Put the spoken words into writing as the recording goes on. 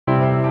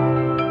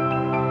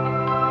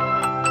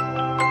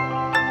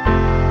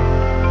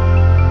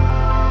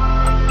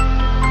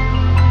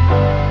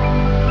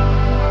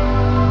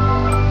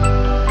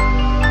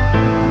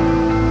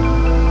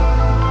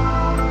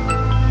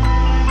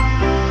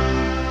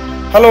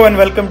Hello and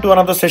welcome to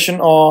another session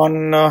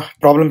on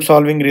problem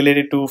solving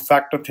related to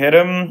factor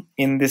theorem.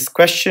 In this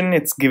question,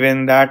 it's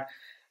given that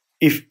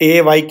if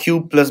ay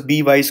cube plus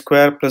by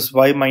square plus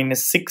y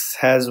minus 6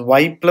 has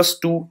y plus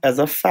 2 as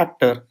a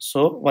factor,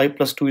 so y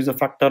plus 2 is a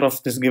factor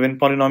of this given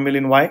polynomial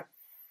in y,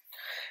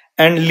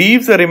 and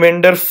leaves a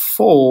remainder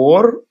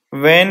 4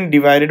 when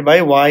divided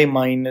by y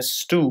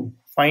minus 2.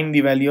 Find the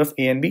value of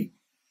a and b.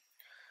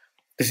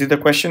 This is the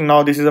question.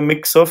 Now this is a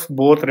mix of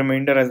both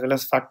remainder as well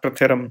as factor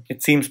theorem.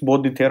 It seems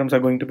both the theorems are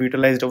going to be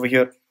utilized over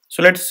here.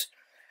 So let's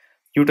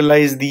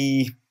utilize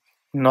the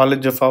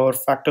knowledge of our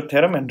factor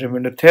theorem and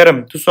remainder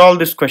theorem to solve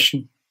this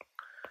question.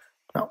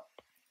 Now,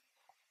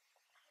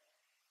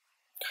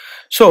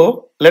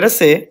 so let us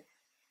say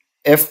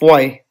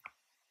fy,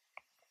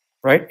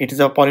 right? It is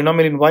a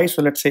polynomial in y.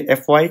 So let's say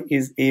fy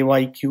is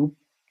ay cube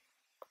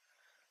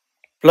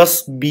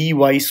plus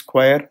by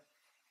square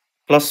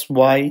plus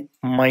y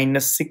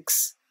minus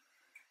 6,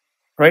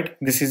 right?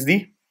 This is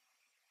the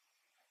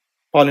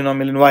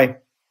polynomial in y.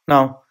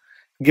 Now,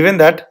 given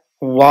that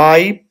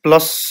y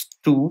plus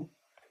 2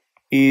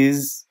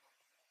 is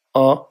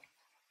a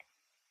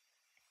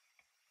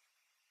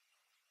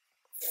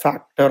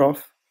factor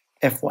of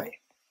fy,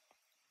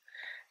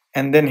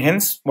 and then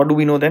hence what do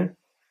we know then?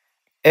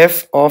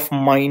 F of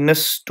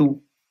minus 2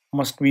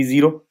 must be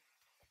 0.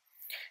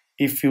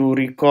 If you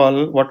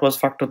recall what was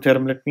factor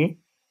theorem, let me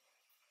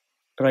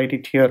write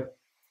it here,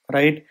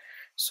 right?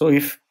 So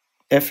if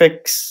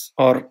fx,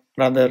 or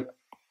rather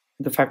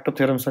the factor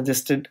theorem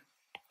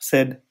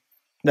said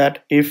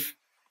that if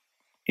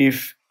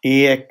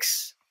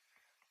ax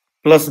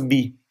plus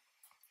b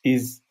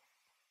is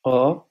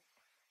a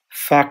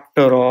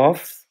factor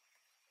of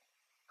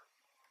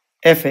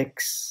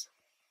fx,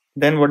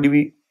 then what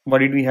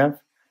did we have?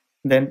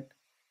 Then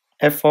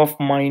f of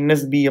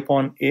minus b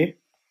upon a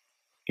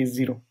is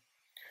 0,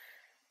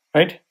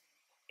 right?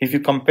 If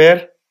you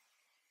compare,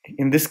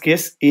 in this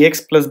case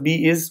ax plus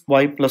b is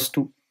y plus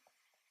 2,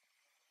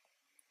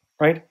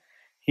 right?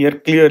 Here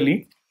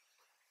clearly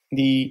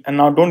and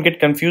now don't get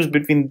confused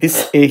between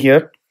this a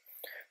here,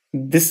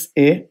 this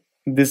a,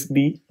 this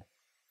b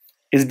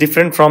is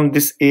different from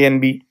this a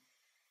and b,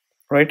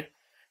 right?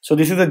 So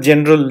this is a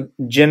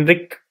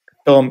generic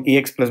term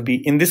ax plus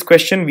b. In this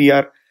question we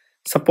are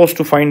supposed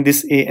to find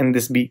this a and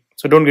this b,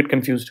 so don't get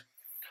confused.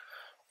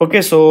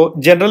 Okay, so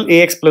general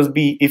ax plus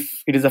b,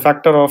 if it is a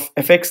factor of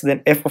fx,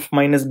 then f of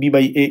minus b by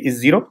a is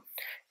 0.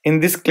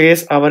 In this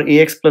case, our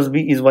ax plus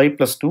b is y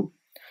plus 2.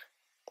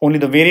 Only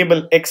the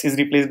variable x is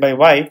replaced by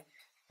y.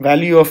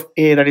 Value of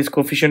a, that is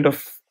coefficient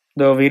of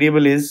the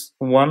variable, is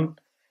 1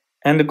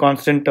 and the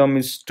constant term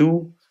is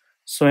 2.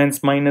 So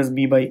hence minus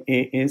b by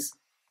a is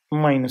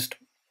minus 2.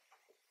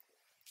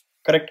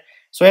 Correct?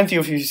 So hence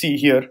if you see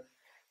here,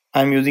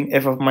 I'm using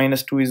f of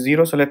minus 2 is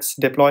 0. So let's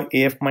deploy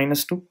af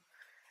minus 2.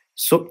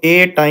 So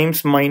a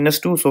times minus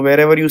 2, so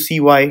wherever you see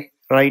y,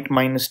 write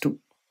minus 2.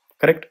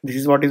 Correct? This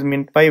is what is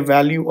meant by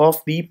value of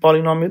the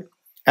polynomial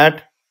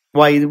at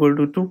y is equal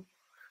to 2,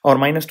 or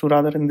minus 2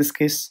 rather, in this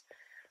case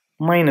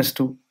minus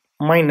 2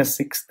 minus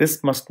 6,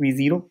 this must be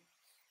 0,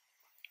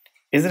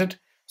 isn't it?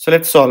 So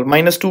let's solve.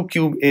 Minus 2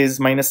 cube is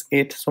minus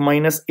 8, so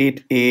minus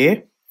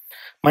 8a,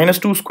 minus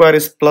 2 square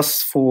is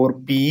plus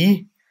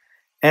 4b,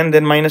 and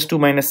then minus 2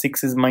 minus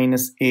 6 is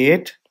minus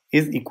 8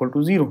 is equal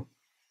to 0.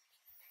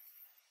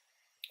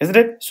 Isn't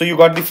it? So you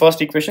got the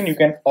first equation. You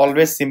can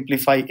always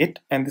simplify it,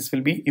 and this will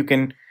be, you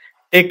can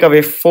take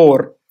away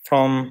 4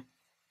 from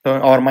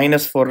or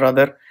minus 4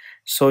 rather.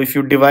 So if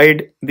you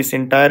divide this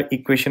entire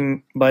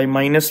equation by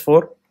minus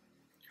 4,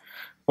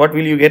 what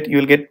will you get? You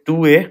will get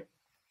 2a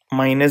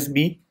minus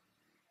b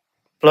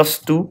plus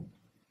 2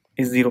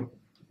 is 0,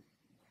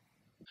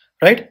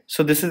 right?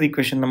 So this is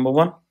equation number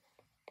 1.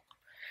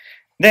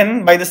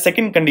 Then by the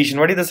second condition,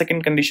 what is the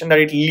second condition? That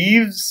it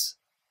leaves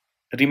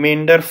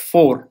remainder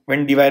 4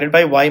 when divided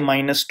by y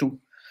minus 2.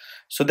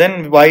 So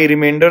then by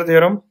remainder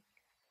theorem,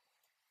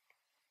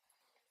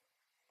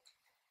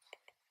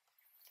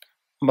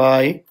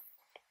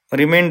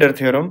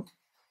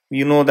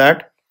 you know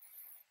that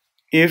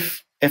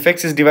if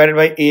fx is divided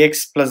by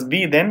ax plus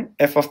b, then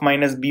f of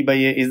minus b by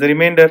a is the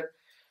remainder.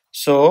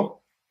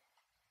 So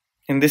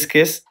in this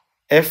case,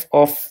 f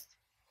of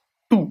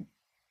 2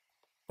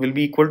 will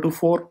be equal to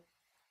 4,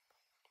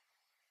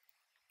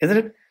 isn't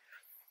it?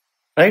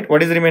 Right?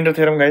 What is the remainder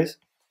theorem, guys?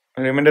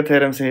 Remainder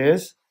theorem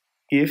says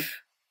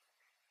if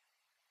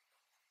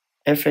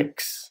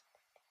fx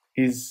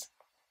is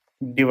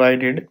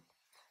divided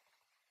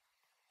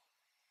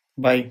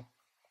by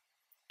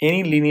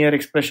any linear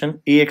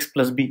expression ax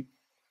plus b,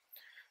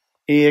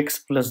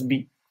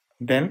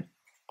 then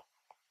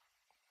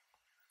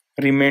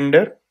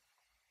remainder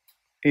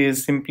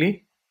is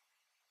simply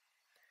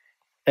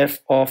f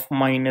of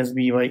minus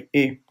b by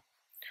a,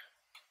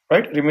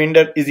 right?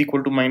 Remainder is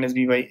equal to minus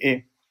b by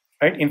a.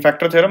 Right? In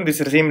factor theorem, this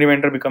same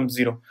remainder becomes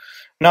 0.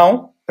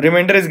 Now,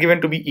 remainder is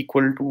given to be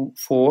equal to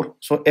 4.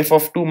 So f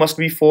of 2 must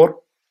be 4.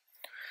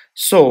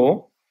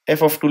 So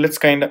f of 2, let's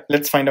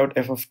find out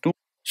f of 2.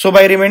 So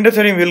by remainder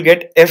theorem, we will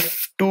get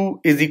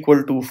f2 is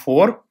equal to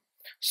 4.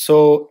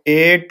 So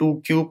a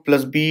 2 cube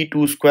plus b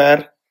 2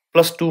 square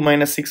plus 2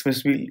 minus 6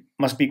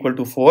 must be equal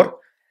to 4.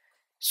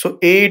 So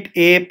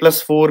 8a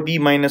plus 4b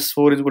minus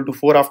 4 is equal to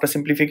 4 after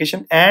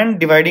simplification, and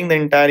dividing the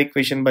entire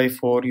equation by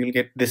 4, you'll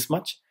get this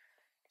much.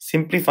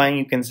 Simplifying,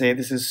 you can say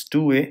this is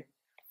 2a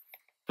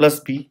plus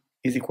b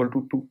is equal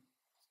to 2.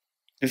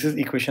 This is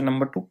equation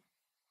number 2.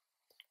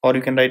 Or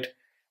you can write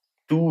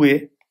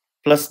 2a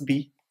plus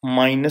b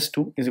minus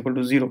 2 is equal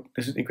to 0.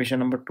 This is equation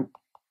number 2.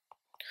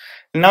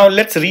 Now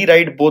let's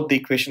rewrite both the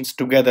equations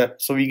together.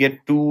 So we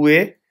get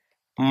 2a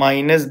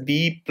minus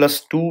b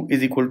plus 2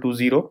 is equal to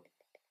 0.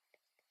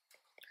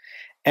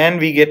 And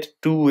we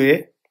get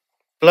 2a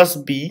plus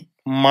b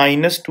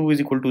minus 2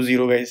 is equal to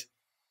 0, guys.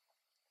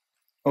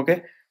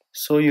 Okay,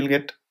 so you'll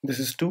get this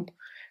is 2.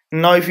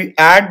 Now if you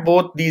add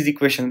both these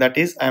equations, that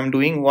is I am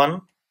doing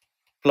 1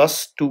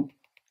 plus 2.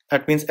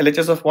 That means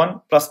LHS of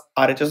 1 plus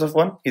RHS of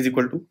 1 is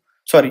equal to,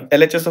 sorry,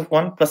 LHS of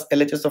 1 plus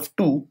LHS of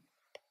 2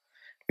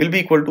 will be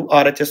equal to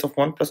RHS of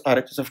 1 plus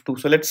RHS of 2.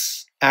 So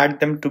let's add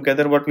them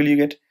together. What will you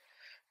get?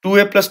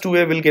 2a plus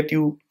 2a will get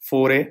you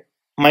 4a.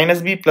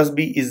 Minus b plus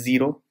b is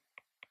 0.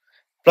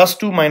 Plus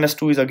 2 minus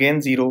 2 is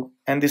again 0.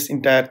 And this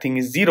entire thing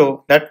is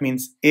 0. That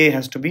means a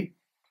has to be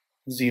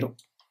 0.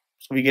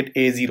 So we get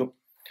a 0.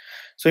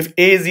 So if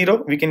a is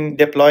 0, we can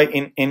deploy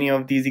in any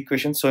of these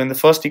equations. So in the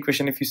first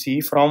equation, if you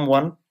see from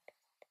 1,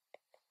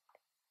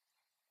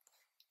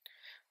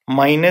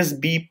 minus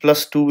b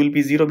plus 2 will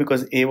be 0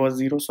 because a was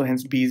 0. So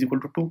hence b is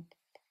equal to 2.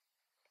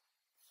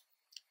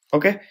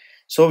 Okay.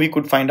 So we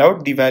could find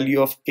out the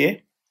value of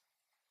a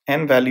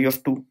and value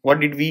of 2. What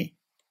did we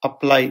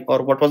apply,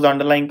 or what was the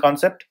underlying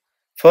concept?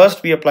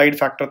 First, we applied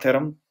factor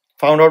theorem,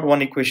 found out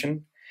one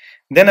equation,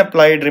 then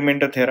applied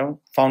remainder theorem,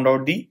 found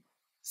out the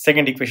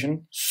second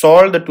equation,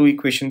 solved the two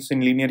equations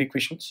in linear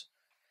equations,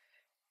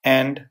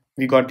 and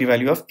we got the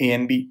value of a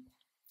and b.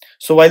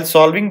 So while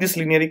solving this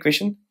linear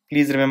equation,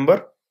 please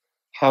remember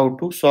how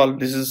to solve.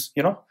 This is,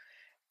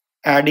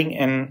 adding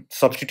and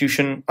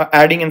substitution,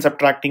 adding and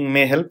subtracting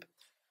may help.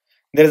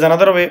 There is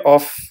another way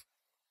of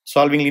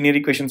solving linear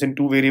equations in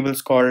two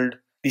variables called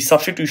the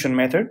substitution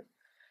method,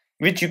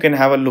 which you can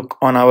have a look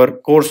on our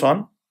course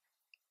on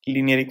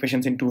linear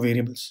equations in two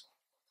variables.